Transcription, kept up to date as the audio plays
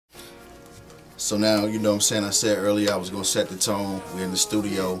So now, you know what I'm saying, I said earlier I was going to set the tone. We're in the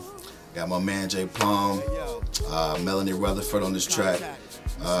studio. Got my man J Palm, Melanie Rutherford on this track.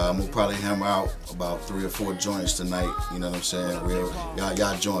 I'm going to probably hammer out about 3 or 4 joints tonight. You know what I'm saying?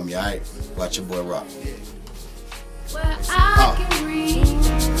 Y'all join me, all right? Watch your boy rock. Where I can read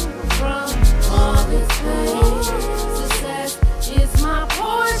from all this pain. Success is my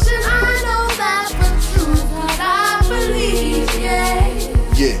portion. I know that for truth, but I believe, yeah.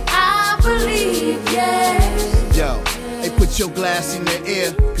 Yeah. I believe, yeah. Yo, hey, put your glass in the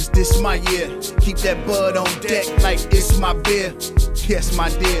air, cause this my year. Keep that bud on deck like it's my beer. Yes, my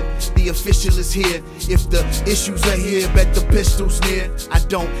dear, the official is here. If the issues are here, bet the pistol's near. I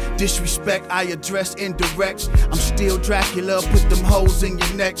don't disrespect, I address indirect. I'm still Dracula, put them holes in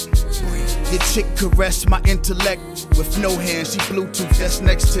your neck. Your chick caress my intellect with no hands. She Bluetooth, that's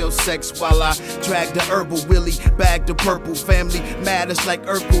next till sex. While I drag the herbal, Willie bag the purple. Family matters like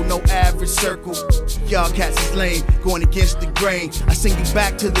Urkel, no average circle. Y'all cats is lame, going against the grain. I send you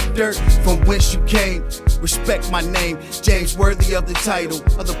back to the dirt from whence you came. Respect my name, James, worthy of the title.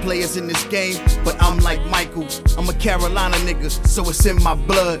 Other players in this game, but I'm like Michael. I'm a Carolina nigga, so it's in my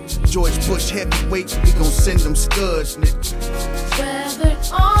blood. George Bush heavyweight, we gon' send them scuds, nigga. Whether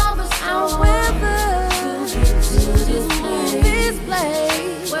all the however to this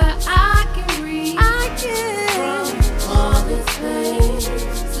place where I can read from all this pain.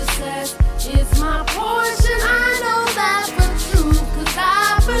 Success is my portion. I know that for truth, cause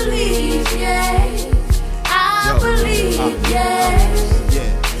I believe, yeah. I believe, yeah.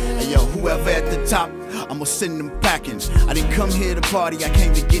 Hey, yo, whoever at the top, I'ma send them packing. I didn't come here to party, I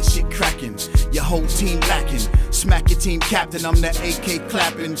came to get shit cracking. Your whole team lacking. Smack your team captain, I'm that AK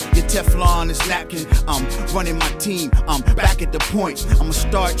clapping. Your Teflon is napkin. I'm running my team, I'm back at the point. I'ma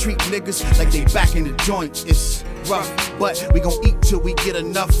start treating niggas like they back in the joint. It's rough, but we gon' eat till we get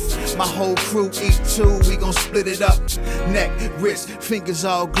enough. My whole crew eat too, we gon' split it up. Neck, wrist, fingers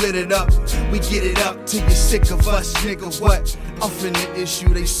all glittered up. We get it up till you're sick of us, nigga, what? Off in the issue,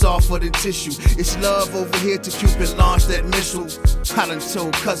 they softer than tissue. It's love over here to Cupid launch that missile. I done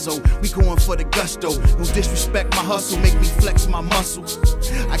told Cuzzo, we going for the gusto. No disrespect my hustle, make me flex my muscles.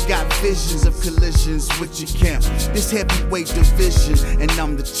 I got visions of collisions with your camp. This heavyweight division, and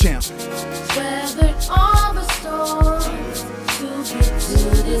I'm the champ. Weathered all the storms to get to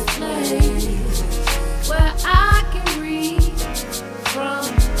this place where I can read from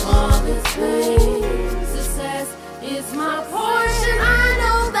all this pain. Success is my portion. I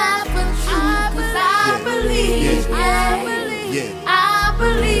know that for true, cause I believe, yeah. I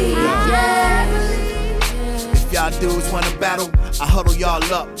believe, yeah. If y'all dudes wanna battle, I huddle y'all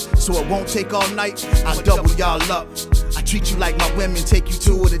up. So it won't take all night, I double y'all up. I treat you like my women, take you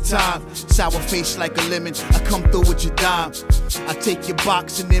 2 at a time. Sour face like a lemon, I come through with your dime. I take your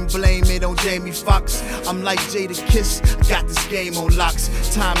box and then blame it on Jamie Foxx. I'm like Jada Kiss, I got this game on locks.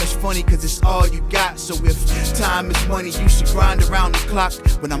 Time is funny cause it's all you got. So if time is money, you should grind around the clock.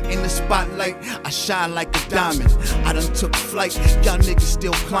 When I'm in the spotlight, I shine like a diamond. I done took flight, y'all niggas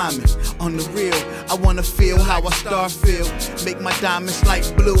still climbing. On the real, I wanna feel how a star feel. Make my diamonds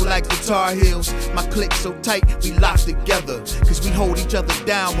light blue like the Tar Heels. My clique so tight, we lock together. Cause we hold each other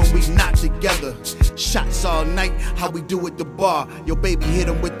down when we not together. Shots all night, how we do at the bar. Your baby hit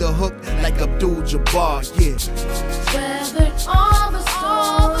him with the hook like Abdul Jabbar, yeah. Weathered all the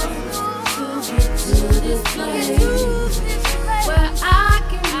storms to get to this place